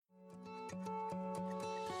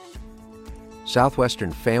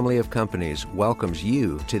Southwestern Family of Companies welcomes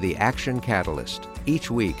you to the Action Catalyst.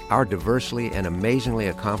 Each week, our diversely and amazingly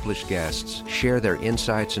accomplished guests share their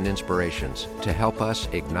insights and inspirations to help us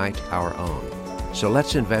ignite our own. So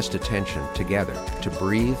let's invest attention together to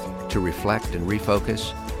breathe, to reflect and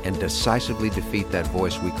refocus, and decisively defeat that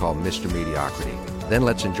voice we call Mr. Mediocrity. Then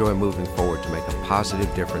let's enjoy moving forward to make a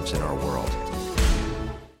positive difference in our world.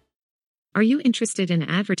 Are you interested in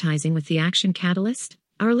advertising with the Action Catalyst?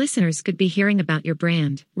 Our listeners could be hearing about your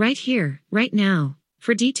brand right here, right now.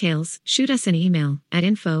 For details, shoot us an email at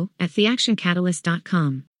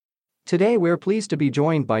info@theactioncatalyst.com. Today we're pleased to be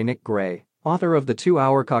joined by Nick Gray, author of The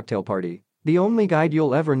 2-Hour Cocktail Party, the only guide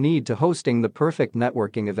you'll ever need to hosting the perfect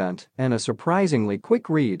networking event, and a surprisingly quick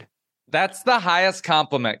read. That's the highest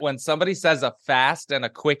compliment when somebody says a fast and a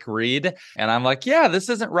quick read. And I'm like, yeah, this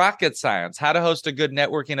isn't rocket science. How to host a good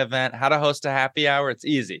networking event, how to host a happy hour. It's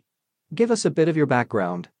easy. Give us a bit of your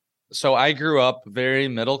background. So I grew up very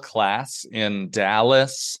middle class in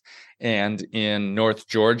Dallas and in North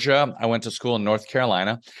Georgia. I went to school in North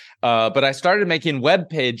Carolina, but I started making web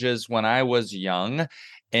pages when I was young.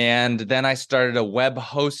 And then I started a web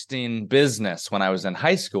hosting business when I was in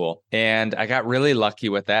high school, and I got really lucky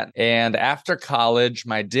with that. And after college,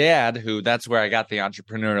 my dad, that's where I got the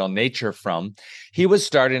entrepreneurial nature from, he was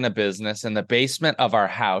starting a business in the basement of our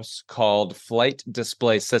house called Flight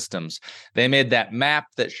Display Systems. They made that map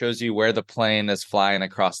that shows you where the plane is flying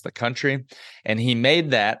across the country. And he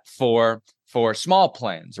made that for small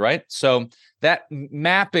planes, right? So that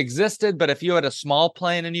map existed, but if you had a small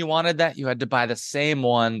plane and you wanted that, you had to buy the same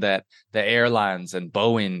one that the airlines and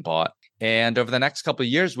Boeing bought. And over the next couple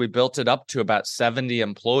of years, we built it up to about 70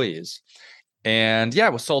 employees. And yeah,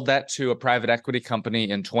 we sold that to a private equity company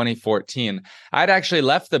in 2014. I'd actually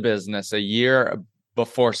left the business a year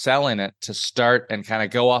before selling it to start and kind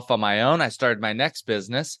of go off on my own. I started my next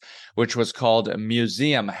business, which was called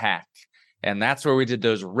Museum Hack. And that's where we did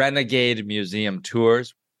those renegade museum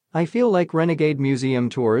tours. I feel like renegade museum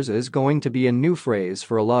tours is going to be a new phrase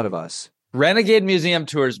for a lot of us. Renegade museum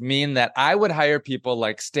tours mean that I would hire people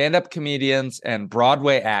like stand-up comedians and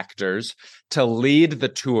Broadway actors to lead the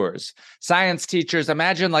tours. Science teachers,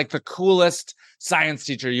 imagine like the coolest science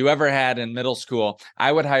teacher you ever had in middle school.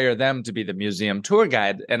 I would hire them to be the museum tour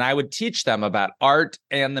guide, and I would teach them about art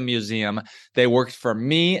and the museum. They worked for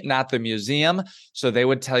me, not the museum, so they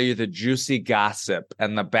would tell you the juicy gossip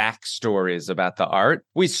and the backstories about the art.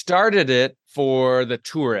 We started it for the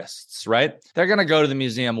tourists, right? They're going to go to the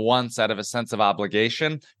museum once out of a sense of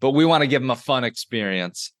obligation, but we want to give them a fun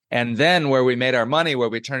experience. And then where we made our money, where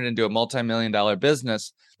we turned it into a multi-million-dollar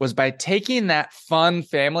business, was by taking that fun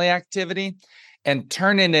family activity and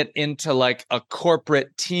turning it into like a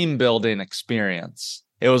corporate team building experience.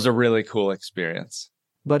 It was a really cool experience.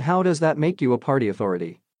 But how does that make you a party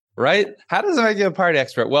authority? Right? How does it make you a party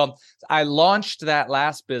expert? Well, I launched that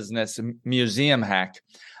last business, Museum Hack,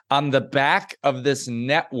 on the back of this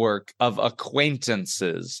network of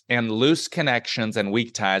acquaintances and loose connections and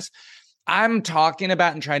weak ties. I'm talking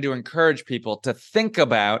about and trying to encourage people to think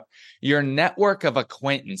about your network of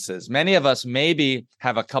acquaintances. Many of us maybe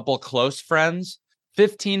have a couple close friends.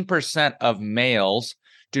 15% of males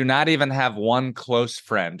do not even have one close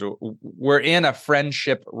friend. We're in a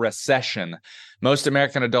friendship recession. Most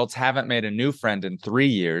American adults haven't made a new friend in 3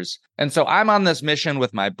 years. And so I'm on this mission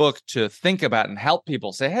with my book to think about and help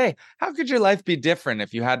people say, hey, how could your life be different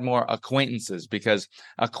if you had more acquaintances? Because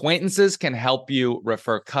acquaintances can help you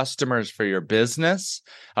refer customers for your business.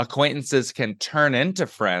 Acquaintances can turn into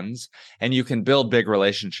friends, and you can build big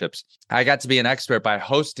relationships. I got to be an expert by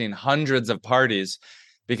hosting hundreds of parties,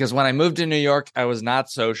 because when I moved to New York, I was not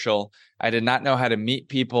social. I did not know how to meet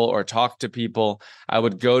people or talk to people. I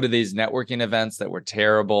would go to these networking events that were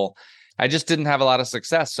terrible. I just didn't have a lot of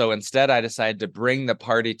success. So instead, I decided to bring the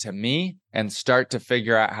party to me and start to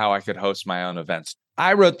figure out how I could host my own events.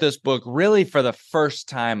 I wrote this book really for the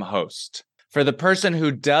first-time host. For the person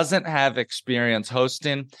who doesn't have experience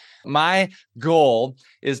hosting, my goal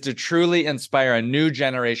is to truly inspire a new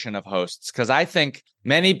generation of hosts, because I think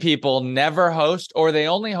many people never host, or they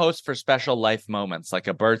only host for special life moments like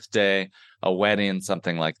a birthday, a wedding,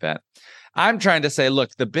 something like that. I'm trying to say,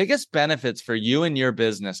 look, the biggest benefits for you and your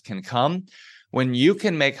business can come when you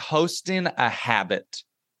can make hosting a habit.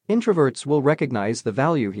 Introverts will recognize the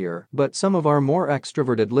value here, but some of our more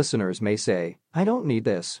extroverted listeners may say, I don't need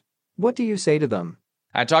this. What do you say to them?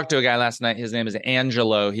 I talked to a guy last night. His name is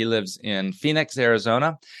Angelo. He lives in Phoenix,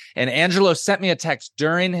 Arizona. And Angelo sent me a text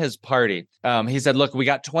during his party. He said, look, we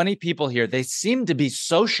got 20 people here. They seem to be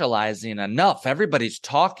socializing enough. Everybody's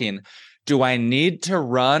talking. Do I need to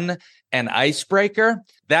run an icebreaker?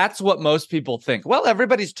 That's what most people think. Well,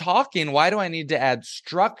 everybody's talking. Why do I need to add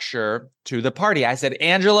structure to the party? I said,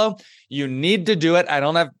 Angelo, you need to do it. I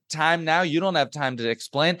don't have time now. You don't have time to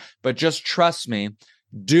explain, but just trust me,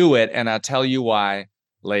 do it. And I'll tell you why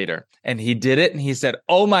later. And he did it. And he said,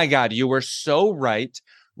 oh my God, you were so right.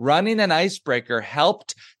 Running an icebreaker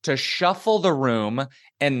helped to shuffle the room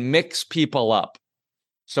and mix people up.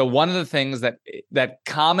 So one of the things that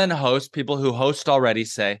common hosts, people who host already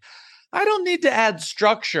say, I don't need to add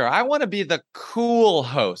structure. I want to be the cool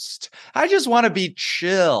host. I just want to be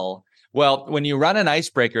chill. Well, when you run an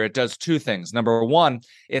icebreaker, it does two things. Number one,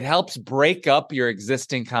 it helps break up your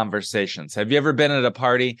existing conversations. Have you ever been at a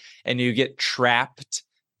party and you get trapped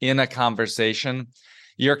in a conversation?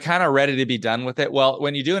 You're kind of ready to be done with it. Well,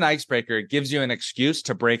 when you do an icebreaker, it gives you an excuse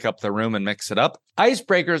to break up the room and mix it up.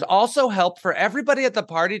 Icebreakers also help for everybody at the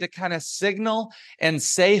party to kind of signal and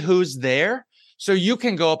say who's there, so you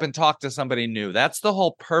can go up and talk to somebody new. That's the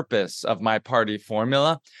whole purpose of my party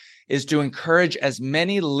formula, is to encourage as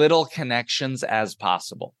many little connections as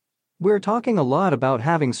possible. We're talking a lot about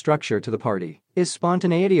having structure to the party. Is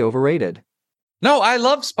spontaneity overrated? No, I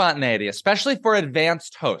love spontaneity, especially for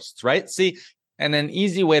advanced hosts, right? See, and an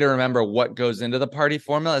easy way to remember what goes into the party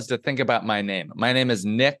formula is to think about my name. My name is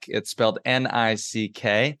Nick. It's spelled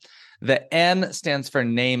N-I-C-K. The N stands for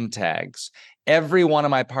name tags. Every one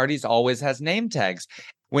of my parties always has name tags.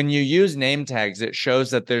 When you use name tags, it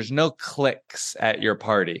shows that there's no cliques at your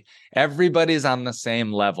party. Everybody's on the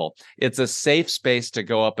same level. It's a safe space to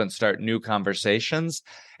go up and start new conversations.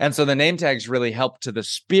 And so the name tags really help to the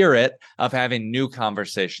spirit of having new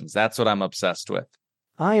conversations. That's what I'm obsessed with.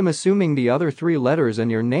 I am assuming the other 3 letters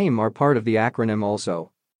in your name are part of the acronym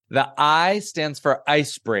also. The I stands for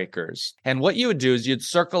icebreakers. And what you would do is you'd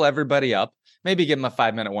circle everybody up, maybe give them a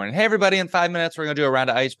 5-minute warning. Hey, everybody, in 5 minutes, we're going to do a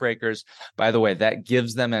round of icebreakers. By the way, that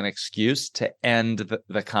gives them an excuse to end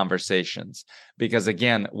the conversations. Because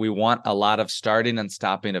again, we want a lot of starting and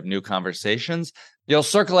stopping of new conversations. You'll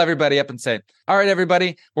circle everybody up and say, all right,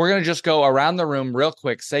 everybody, we're going to just go around the room real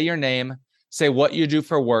quick. Say your name. Say what you do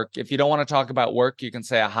for work. If you don't want to talk about work, you can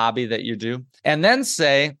say a hobby that you do. And then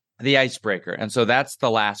say the icebreaker. And so that's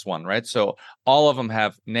the last one, right? So all of them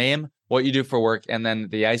have name, what you do for work, and then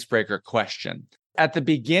the icebreaker question. At the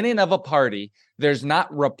beginning of a party, there's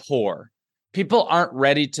not rapport. People aren't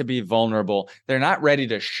ready to be vulnerable. They're not ready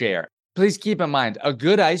to share. Please keep in mind, a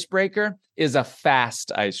good icebreaker is a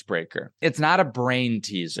fast icebreaker. It's not a brain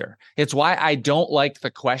teaser. It's why I don't like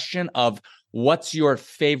the question of what's your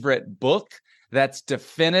favorite book. That's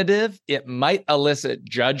definitive. It might elicit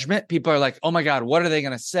judgment. People are like, oh my God, what are they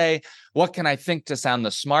going to say? What can I think to sound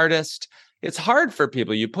the smartest? It's hard for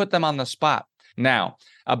people. You put them on the spot. Now,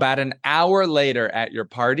 about an hour later at your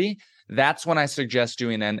party, that's when I suggest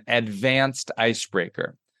doing an advanced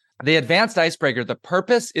icebreaker. The advanced icebreaker, the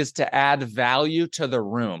purpose is to add value to the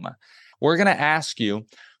room. We're going to ask you,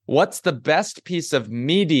 what's the best piece of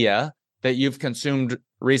media that you've consumed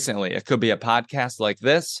recently? It could be a podcast like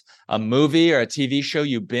this, a movie or a TV show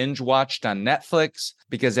you binge watched on Netflix,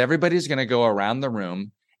 because everybody's going to go around the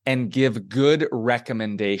room and give good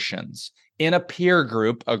recommendations. In a peer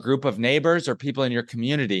group, a group of neighbors or people in your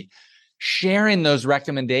community, sharing those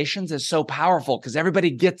recommendations is so powerful because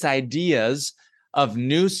everybody gets ideas of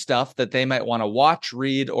new stuff that they might want to watch,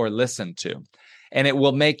 read, or listen to. And it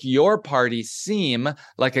will make your party seem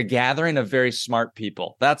like a gathering of very smart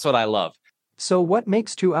people. That's what I love. So what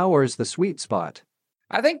makes 2 hours the sweet spot?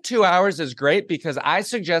 I think 2 hours is great because I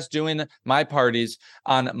suggest doing my parties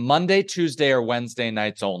on Monday, Tuesday, or Wednesday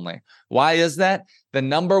nights only. Why is that? The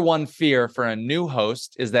number one fear for a new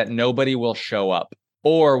host is that nobody will show up.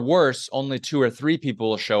 Or worse, only 2 or 3 people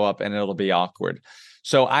will show up and it'll be awkward.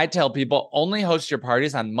 So I tell people only host your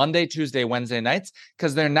parties on Monday, Tuesday, Wednesday nights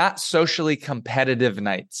because they're not socially competitive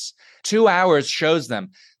nights. 2 hours shows them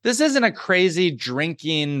this isn't a crazy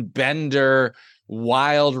drinking, bender,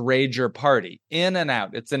 wild rager party. In and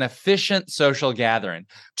out. It's an efficient social gathering.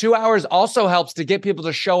 2 hours also helps to get people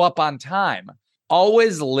to show up on time.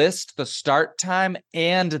 Always list the start time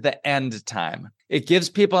and the end time. It gives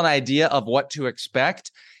people an idea of what to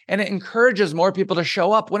expect. And it encourages more people to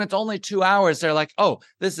show up. When it's only 2 hours, they're like, oh,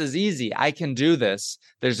 this is easy. I can do this.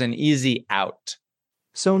 There's an easy out.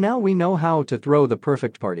 So now we know how to throw the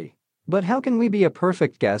perfect party. But how can we be a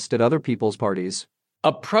perfect guest at other people's parties?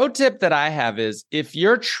 A pro tip that I have is if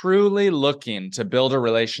you're truly looking to build a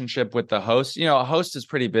relationship with the host, a host is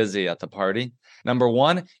pretty busy at the party. Number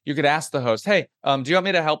one, you could ask the host, hey, do you want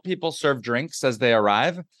me to help people serve drinks as they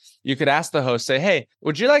arrive? You could ask the host, say, hey,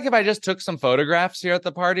 would you like if I just took some photographs here at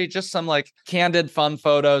the party? Just some candid, fun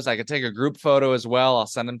photos. I could take a group photo as well. I'll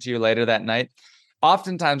send them to you later that night.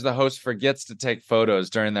 Oftentimes, the host forgets to take photos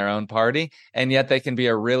during their own party, and yet they can be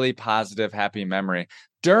a really positive, happy memory.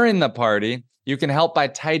 During the party, you can help by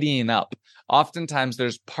tidying up. Oftentimes,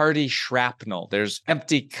 there's party shrapnel. There's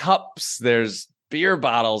empty cups. There's beer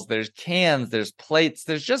bottles. There's cans. There's plates.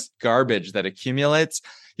 There's just garbage that accumulates.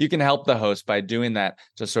 You can help the host by doing that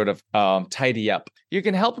to sort of tidy up. You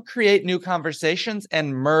can help create new conversations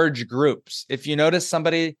and merge groups. If you notice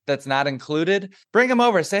somebody that's not included, bring them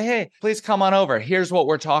over. Say, hey, please come on over. Here's what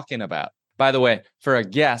we're talking about. By the way, for a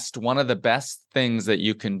guest, one of the best things that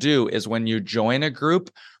you can do is when you join a group,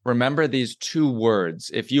 remember these 2 words.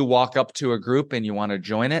 If you walk up to a group and you want to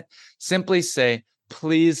join it, simply say,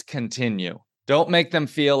 please continue. Don't make them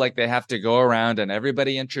feel like they have to go around and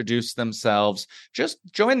everybody introduce themselves. Just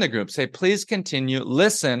join the group. Say, please continue,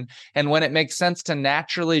 listen. And when it makes sense to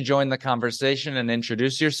naturally join the conversation and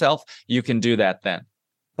introduce yourself, you can do that then.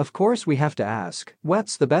 Of course, we have to ask,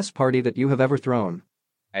 what's the best party that you have ever thrown?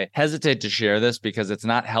 I hesitate to share this because it's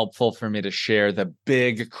not helpful for me to share the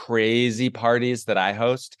big, crazy parties that I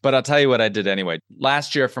host, but I'll tell you what I did anyway.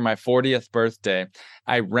 Last year for my 40th birthday,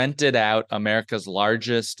 I rented out America's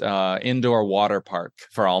largest indoor water park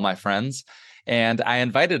for all my friends. And I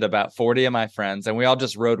invited about 40 of my friends, and we all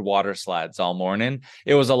just rode water slides all morning.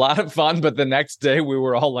 It was a lot of fun, but the next day we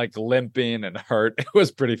were all like limping and hurt. It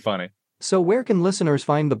was pretty funny. So where can listeners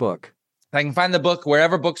find the book? I can find the book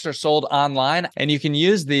wherever books are sold online, and you can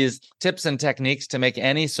use these tips and techniques to make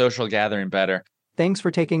any social gathering better. Thanks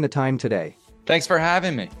for taking the time today. Thanks for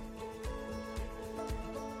having me.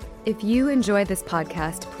 If you enjoy this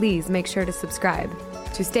podcast, please make sure to subscribe.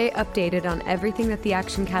 To stay updated on everything that the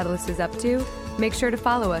Action Catalyst is up to, make sure to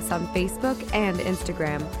follow us on Facebook and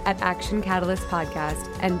Instagram at Action Catalyst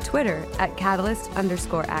Podcast and Twitter at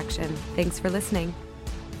Catalyst_Action. Thanks for listening.